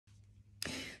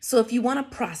So if you want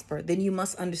to prosper, then you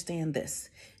must understand this.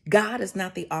 God is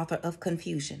not the author of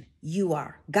confusion. You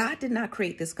are. God did not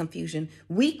create this confusion.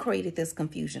 We created this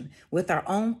confusion with our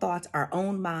own thoughts, our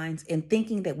own minds, and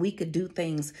thinking that we could do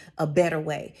things a better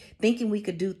way, thinking we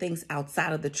could do things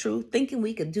outside of the truth, thinking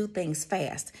we could do things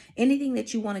fast. Anything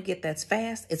that you want to get that's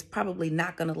fast is probably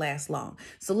not going to last long.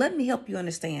 So let me help you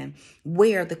understand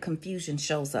where the confusion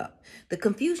shows up. The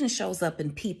confusion shows up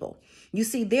in people. You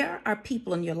see, there are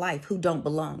people in your life who don't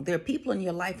belong. There are people in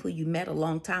your life who you met a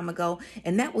long time ago,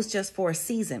 and that was just for a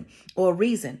season or a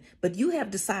reason. But you have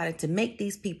decided to make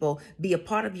these people be a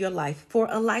part of your life for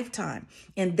a lifetime,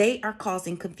 and they are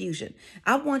causing confusion.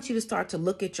 I want you to start to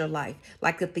look at your life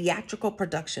like a theatrical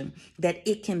production that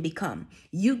it can become.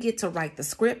 You get to write the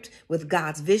script with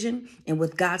God's vision and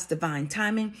with God's divine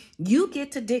timing. You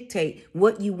get to dictate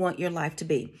what you want your life to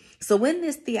be. So in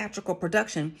this theatrical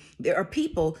production, there are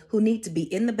people who need to be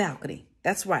in the balcony.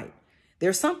 That's right. There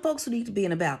are some folks who need to be in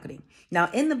the balcony. Now,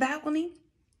 in the balcony,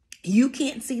 you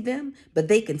can't see them, but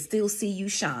they can still see you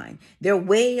shine. They're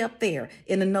way up there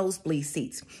in the nosebleed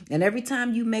seats. And every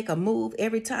time you make a move,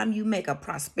 every time you make a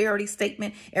prosperity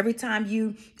statement, every time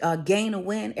you gain a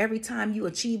win, every time you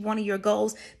achieve one of your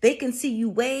goals, they can see you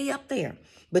way up there.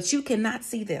 But you cannot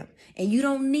see them, and you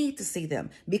don't need to see them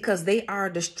because they are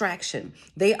a distraction.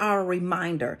 They are a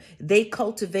reminder. They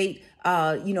cultivate,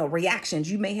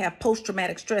 reactions. You may have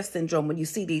post-traumatic stress syndrome when you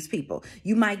see these people.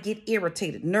 You might get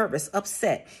irritated, nervous,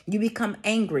 upset. You become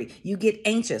angry. You get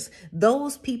anxious.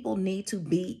 Those people need to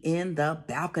be in the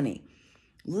balcony.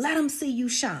 Let them see you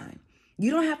shine. You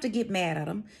don't have to get mad at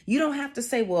them. You don't have to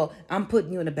say, well, I'm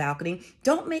putting you in the balcony.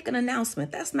 Don't make an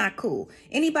announcement. That's not cool.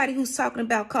 Anybody who's talking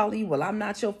about calling you, well, I'm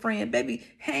not your friend, baby,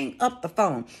 hang up the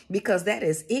phone because that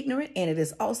is ignorant and it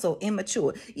is also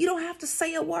immature. You don't have to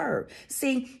say a word.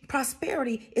 See,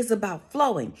 prosperity is about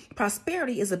flowing.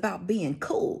 Prosperity is about being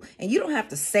cool. And you don't have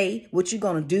to say what you're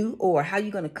going to do or how you're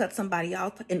going to cut somebody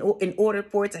off in order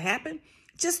for it to happen.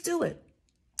 Just do it.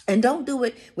 And don't do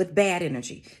it with bad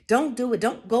energy. Don't do it.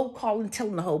 Don't go calling,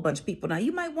 telling a whole bunch of people. Now,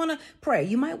 you might want to pray.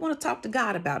 You might want to talk to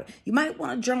God about it. You might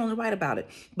want to journal and write about it.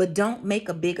 But don't make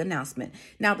a big announcement.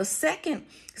 Now, the second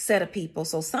set of people,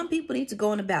 so some people need to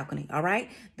go in the balcony, all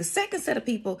right? The second set of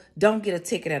people don't get a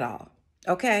ticket at all,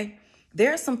 okay?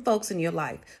 There are some folks in your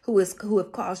life who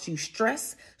have caused you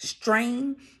stress,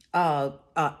 strain,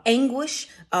 anguish,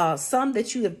 some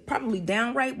that you have probably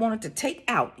downright wanted to take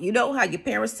out. You know how your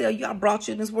parents tell you, I brought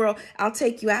you in this world, I'll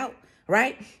take you out,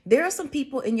 right? There are some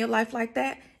people in your life like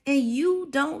that, and you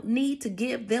don't need to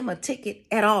give them a ticket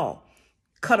at all.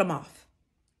 Cut them off.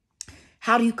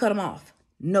 How do you cut them off?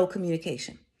 No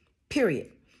communication, period.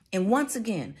 And once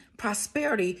again,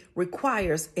 prosperity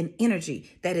requires an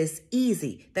energy that is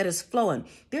easy, that is flowing.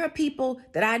 There are people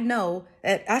that I know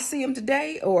that I see them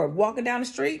today or walking down the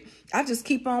street. I just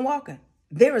keep on walking.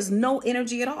 There is no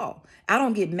energy at all. I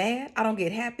don't get mad. I don't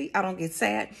get happy. I don't get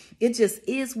sad. It just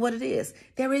is what it is.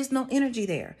 There is no energy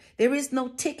there. There is no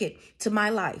ticket to my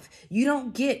life. You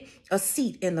don't get a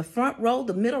seat in the front row,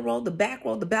 the middle row, the back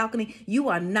row, the balcony. You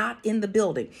are not in the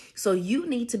building. So you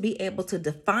need to be able to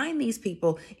define these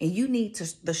people, and you need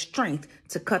the strength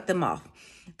to cut them off.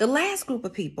 The last group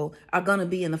of people are going to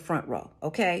be in the front row.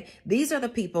 Okay. These are the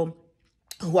people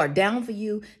who are down for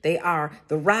you. They are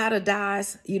the ride or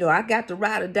dies. You know, I got the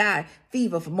ride or die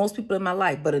fever for most people in my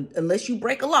life, but unless you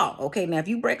break a law, okay? Now, if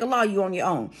you break a law, you're on your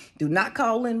own. Do not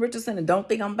call Lynn Richardson and don't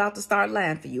think I'm about to start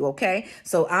lying for you, okay?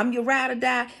 So I'm your ride or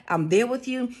die. I'm there with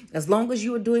you. As long as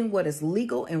you are doing what is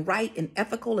legal and right and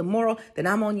ethical and moral, then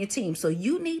I'm on your team. So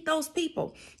you need those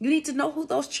people. You need to know who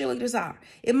those cheerleaders are.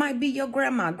 It might be your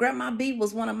grandma. Grandma B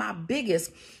was one of my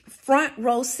biggest front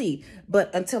row seat,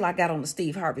 but until I got on the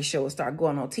Steve Harvey show and started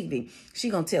going on TV, she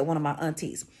gonna tell one of my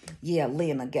aunties, yeah,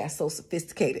 Lynn, I got so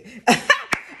sophisticated.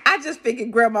 I just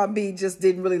figured Grandma B just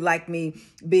didn't really like me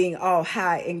being all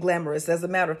high and glamorous. As a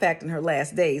matter of fact, in her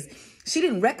last days, she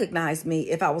didn't recognize me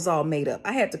if I was all made up.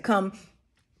 I had to come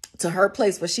to her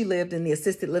place where she lived in the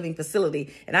assisted living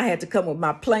facility, and I had to come with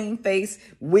my plain face,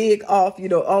 wig off, you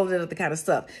know, all of that other kind of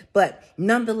stuff. But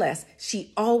nonetheless,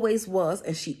 she always was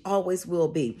and she always will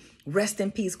be. Rest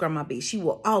in peace, Grandma B. She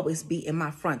will always be in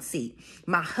my front seat.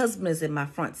 My husband is in my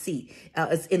front seat,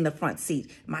 is in the front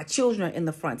seat. My children are in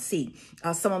the front seat.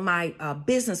 Some of my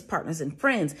business partners and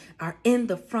friends are in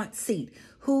the front seat.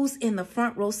 Who's in the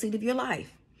front row seat of your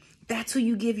life? That's who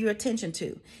you give your attention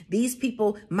to. These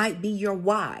people might be your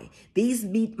why. These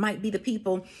might be the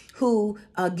people who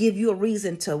give you a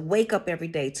reason to wake up every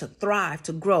day, to thrive,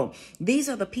 to grow. These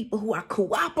are the people who are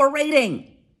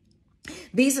cooperating.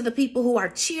 These are the people who are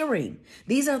cheering.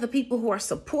 These are the people who are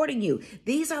supporting you.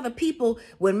 These are the people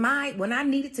when I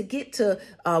needed to get to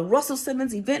Russell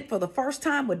Simmons' event for the first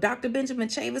time with Dr. Benjamin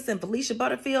Chavis and Felicia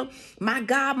Butterfield, my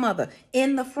godmother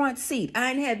in the front seat.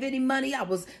 I didn't have any money. I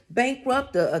was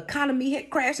bankrupt. The economy had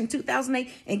crashed in 2008.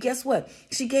 And guess what?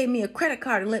 She gave me a credit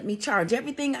card and let me charge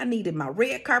everything I needed. My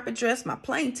red carpet dress, my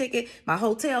plane ticket, my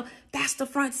hotel. That's the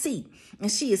front seat.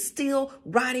 And she is still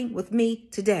riding with me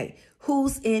today.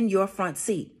 Who's in your front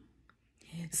seat?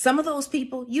 Some of those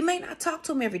people, you may not talk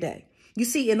to them every day. You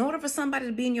see, in order for somebody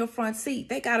to be in your front seat,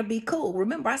 they got to be cool.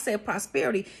 Remember, I said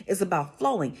prosperity is about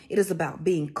flowing. It is about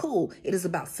being cool. It is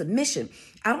about submission.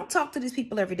 I don't talk to these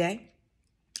people every day.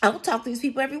 I don't talk to these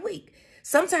people every week.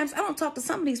 Sometimes I don't talk to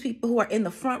some of these people who are in the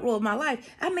front row of my life.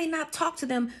 I may not talk to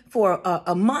them for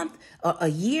a month, a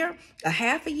year, a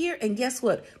half a year. And guess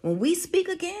what? When we speak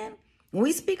again,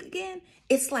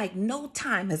 it's like no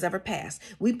time has ever passed.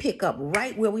 We pick up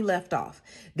right where we left off.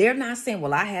 They're not saying,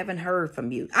 well, I haven't heard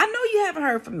from you. I know you haven't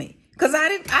heard from me because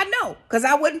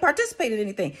I wouldn't participate in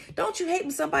anything. Don't you hate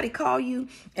when somebody call you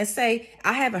and say,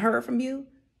 I haven't heard from you?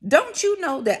 Don't you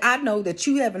know that I know that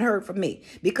you haven't heard from me?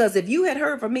 Because if you had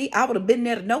heard from me, I would have been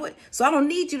there to know it. So I don't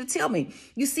need you to tell me.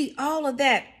 You see, all of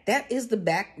that is the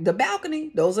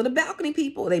balcony. Those are the balcony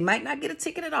people. They might not get a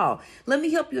ticket at all. Let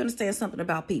me help you understand something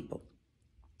about people.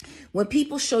 When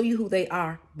people show you who they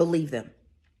are, believe them.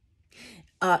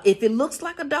 If it looks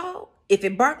like a dog, if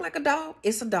it barks like a dog,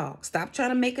 it's a dog. Stop trying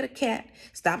to make it a cat.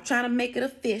 Stop trying to make it a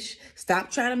fish.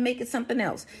 Stop trying to make it something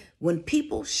else. When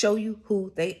people show you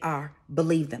who they are,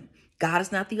 believe them. God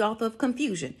is not the author of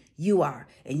confusion. You are.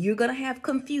 And you're going to have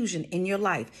confusion in your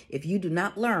life if you do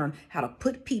not learn how to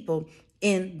put people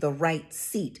in the right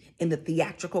seat in the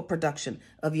theatrical production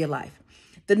of your life.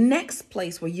 The next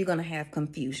place where you're going to have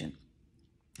confusion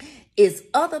is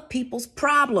other people's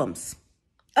problems.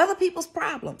 Other people's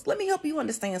problems. Let me help you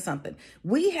understand something.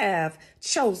 We have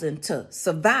chosen to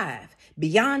survive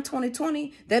beyond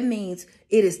 2020. That means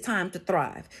it is time to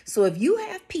thrive. So if you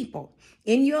have people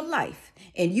in your life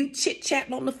and you chit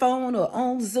chatting on the phone or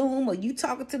on Zoom or you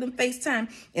talking to them FaceTime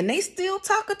and they still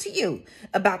talking to you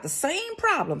about the same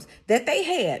problems that they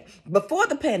had before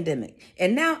the pandemic.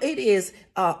 And now it is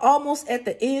almost at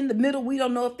the end, the middle. We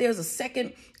don't know if there's a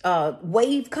second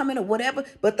wave coming or whatever.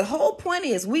 But the whole point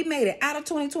is we made it out of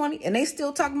 2020 and they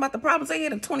still talking about the problems they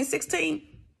had in 2016.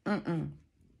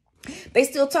 They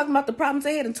still talking about the problems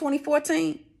they had in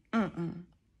 2014.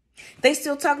 They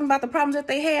still talking about the problems that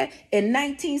they had in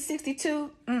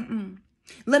 1962.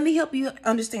 Let me help you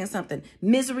understand something.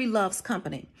 Misery loves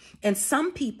company. And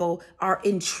some people are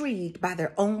intrigued by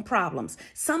their own problems.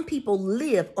 Some people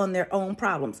live on their own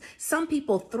problems. Some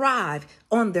people thrive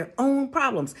on their own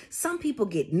problems. Some people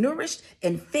get nourished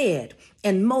and fed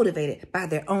and motivated by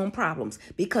their own problems.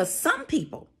 Because some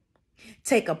people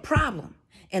take a problem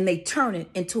and they turn it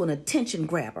into an attention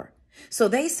grabber. So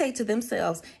they say to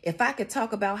themselves, if I could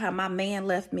talk about how my man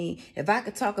left me, if I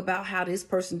could talk about how this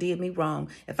person did me wrong,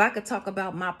 if I could talk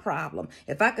about my problem,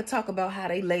 if I could talk about how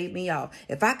they laid me off,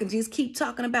 if I could just keep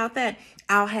talking about that,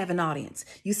 I'll have an audience.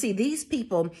 You see, these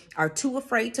people are too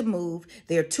afraid to move.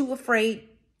 They're too afraid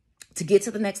to get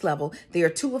to the next level. They are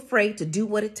too afraid to do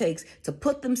what it takes to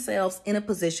put themselves in a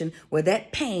position where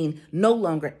that pain no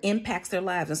longer impacts their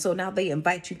lives. And so now they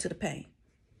invite you to the pain.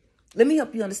 Let me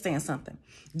help you understand something.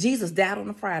 Jesus died on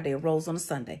a Friday and rose on a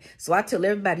Sunday. So I tell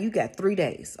everybody, you got 3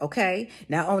 days, okay?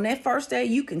 Now, on that first day,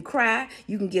 you can cry.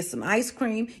 You can get some ice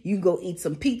cream. You can go eat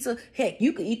some pizza. Heck,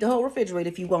 you can eat the whole refrigerator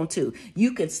if you want to.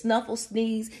 You can snuffle,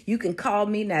 sneeze. You can call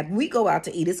me. Now, if we go out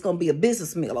to eat, it's going to be a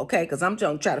business meal, okay? Because I'm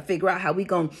trying to figure out how we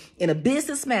going to, in a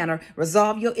business manner,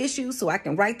 resolve your issues so I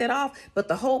can write that off. But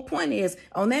the whole point is,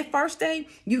 on that first day,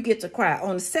 you get to cry.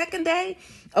 On the second day,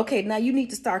 okay, now you need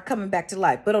to start coming back to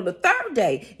life. But on the third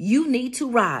day, you need to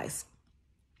rise.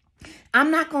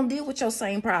 I'm not going to deal with your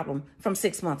same problem from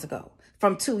 6 months ago,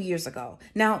 from 2 years ago.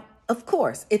 Now, of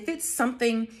course, if it's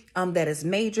something that is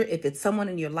major, if it's someone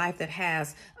in your life that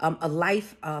has a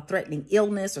life-threatening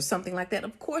illness or something like that,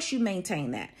 of course you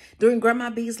maintain that. During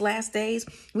Grandma B's last days,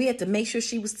 we had to make sure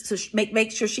she was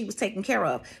make sure she was taken care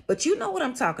of. But you know what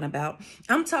I'm talking about.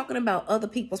 I'm talking about other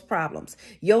people's problems.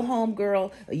 Your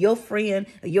homegirl, your friend,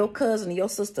 your cousin, your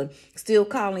sister still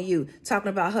calling you, talking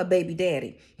about her baby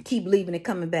daddy. Keep leaving and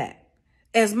coming back.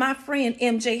 As my friend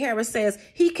MJ Harris says,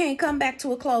 he can't come back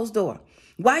to a closed door.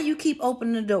 Why you keep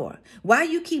opening the door? Why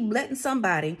you keep letting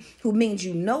somebody who means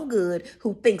you no good,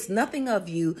 who thinks nothing of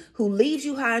you, who leaves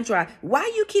you high and dry,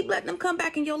 why you keep letting them come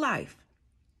back in your life?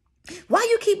 Why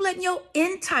you keep letting your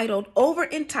entitled,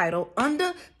 over-entitled,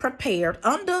 under-prepared,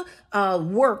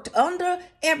 under-worked, under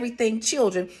everything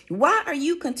children, why are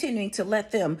you continuing to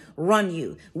let them run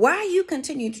you? Why are you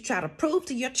continuing to try to prove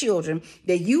to your children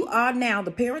that you are now the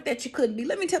parent that you could be?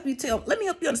 Let me help you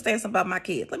understand something about my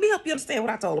kids. Let me help you understand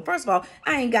what I told them. First of all,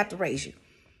 I ain't got to raise you.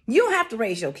 You don't have to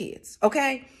raise your kids,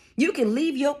 okay? You can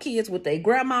leave your kids with a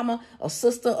grandmama, a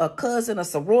sister, a cousin, a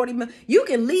sorority member. You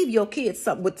can leave your kids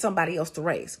with somebody else to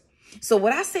raise. So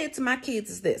what I said to my kids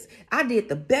is this: I did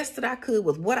the best that I could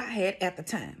with what I had at the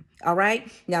time. All right.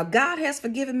 Now, God has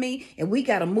forgiven me and we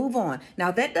got to move on.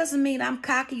 Now, that doesn't mean I'm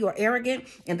cocky or arrogant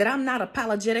and that I'm not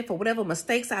apologetic for whatever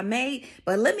mistakes I made.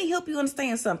 But let me help you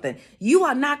understand something. You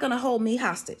are not going to hold me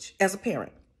hostage as a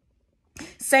parent.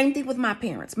 Same thing with my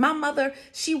parents. My mother,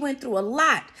 she went through a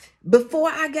lot before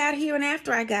I got here and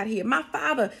after I got here. My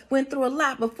father went through a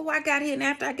lot before I got here and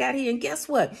after I got here. And guess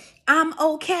what? I'm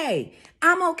okay.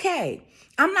 I'm okay.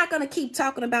 I'm not going to keep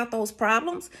talking about those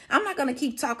problems. I'm not going to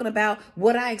keep talking about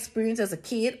what I experienced as a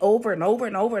kid over and over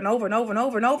and over and over and over and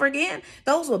over and over again.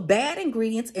 Those were bad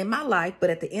ingredients in my life.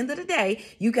 But at the end of the day,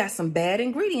 you got some bad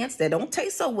ingredients that don't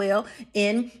taste so well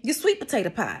in your sweet potato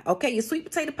pie. Okay, your sweet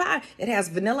potato pie, it has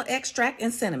vanilla extract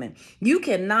and cinnamon. You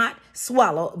cannot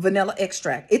swallow vanilla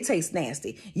extract. It tastes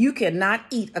nasty. You cannot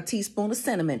eat a teaspoon of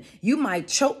cinnamon. You might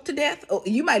choke to death, or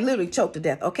you might literally choke to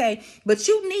death, okay? But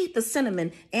you need the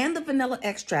cinnamon and the vanilla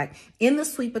extract in the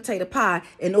sweet potato pie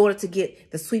in order to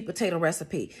get the sweet potato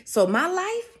recipe. So my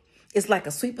life is like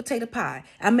a sweet potato pie.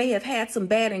 I may have had some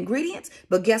bad ingredients,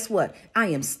 but guess what? I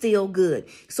am still good.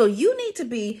 So you need to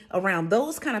be around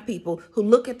those kind of people who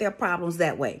look at their problems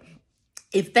that way.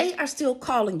 If they are still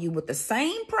calling you with the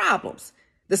same problems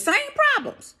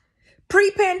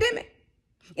pre-pandemic,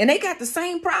 and they got the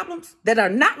same problems that are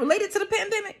not related to the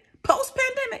pandemic,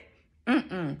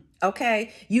 post-pandemic,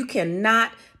 okay? You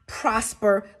cannot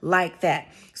prosper like that.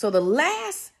 So the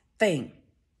last thing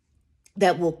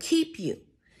that will keep you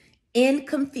in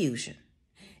confusion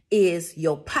is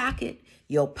your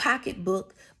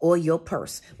pocketbook, or your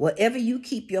purse, wherever you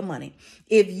keep your money.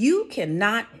 If you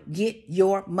cannot get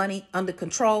your money under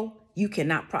control, you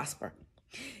cannot prosper.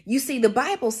 You see, the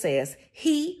Bible says,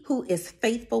 he who is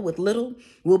faithful with little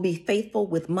will be faithful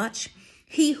with much.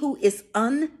 He who is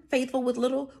unfaithful with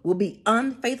little will be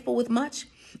unfaithful with much.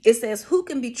 It says, who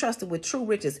can be trusted with true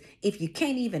riches if you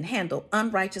can't even handle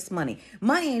unrighteous money?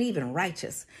 Money ain't even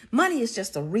righteous. Money is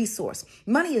just a resource.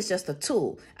 Money is just a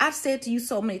tool. I've said to you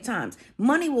so many times,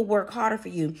 money will work harder for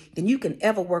you than you can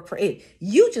ever work for it.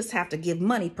 You just have to give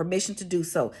money permission to do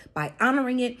so by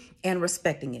honoring it and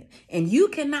respecting it. And you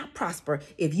cannot prosper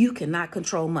if you cannot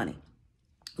control money.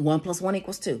 1 + 1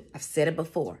 = 2. I've said it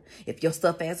before. If your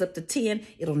stuff adds up to 10,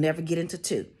 it'll never get into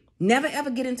 2. Never, ever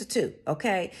get into 2,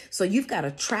 okay? So you've got to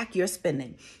track your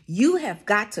spending. You have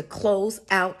got to close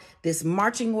out this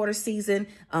marching order season,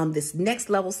 this next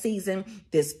level season,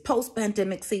 this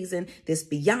post-pandemic season, this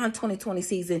beyond 2020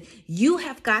 season. You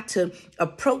have got to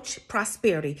approach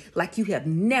prosperity like you have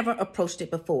never approached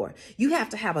it before. You have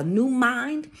to have a new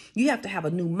mind. You have to have a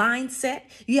new mindset.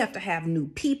 You have to have new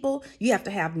people. You have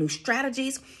to have new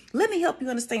strategies. Let me help you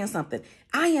understand something.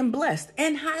 I am blessed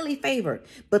and highly favored,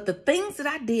 but the things that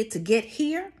I did to get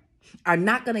here are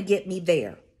not going to get me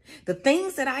there. The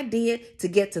things that I did to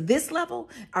get to this level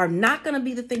are not going to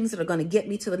be the things that are going to get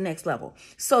me to the next level.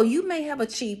 So you may have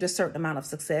achieved a certain amount of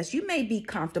success. You may be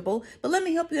comfortable, but let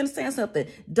me help you understand something.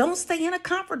 Don't stay in a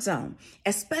comfort zone,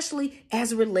 especially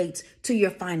as it relates to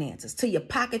your finances, to your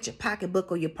pocket, your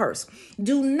pocketbook, or your purse.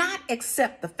 Do not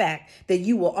accept the fact that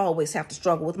you will always have to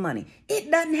struggle with money.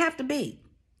 It doesn't have to be.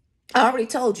 I already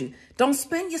told you, don't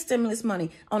spend your stimulus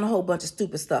money on a whole bunch of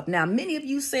stupid stuff. Now, many of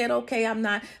you said, okay, I'm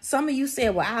not. Some of you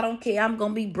said, well, I don't care. I'm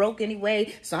going to be broke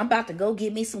anyway. So I'm about to go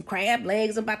get me some crab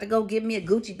legs. I'm about to go get me a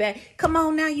Gucci bag. Come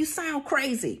on now. You sound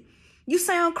crazy. You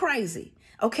sound crazy.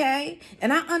 Okay.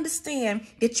 And I understand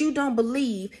that you don't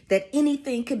believe that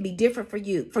anything can be different for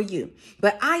you.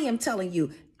 But I am telling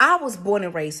you, I was born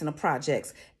and raised in the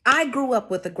projects. I grew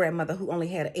up with a grandmother who only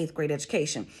had an 8th grade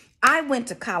education. I went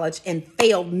to college and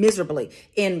failed miserably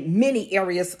in many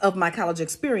areas of my college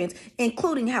experience,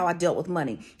 including how I dealt with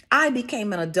money. I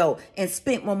became an adult and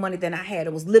spent more money than I had.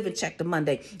 It was living check to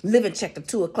Monday, living check to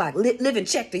 2 o'clock, living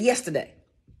check to yesterday.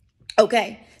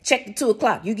 Okay. Check to 2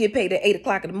 o'clock. You get paid at 8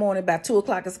 o'clock in the morning. By 2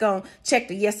 o'clock, it's gone. Check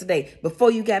to yesterday.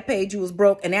 Before you got paid, you was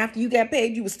broke. And after you got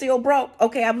paid, you was still broke.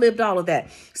 Okay, I've lived all of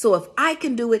that. So if I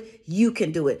can do it, you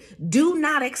can do it. Do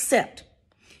not accept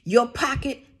your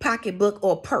pocketbook,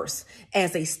 or purse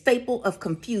as a staple of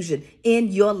confusion in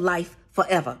your life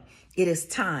forever. It is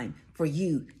time for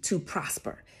you to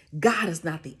prosper. God is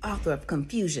not the author of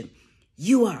confusion.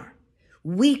 You are.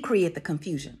 We create the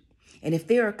confusion. And if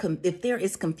there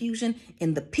is confusion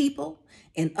in the people,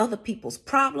 in other people's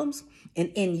problems,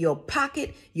 and in your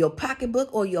pocket, your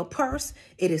pocketbook, or your purse,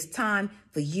 it is time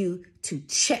for you to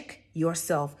check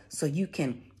yourself so you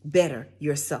can better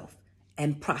yourself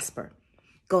and prosper.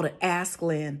 Go to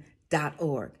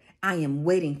asklynn.org. I am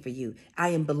waiting for you. I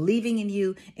am believing in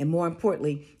you. And more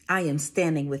importantly, I am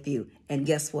standing with you. And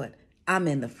guess what? I'm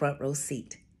in the front row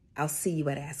seat. I'll see you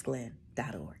at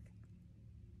asklynn.org.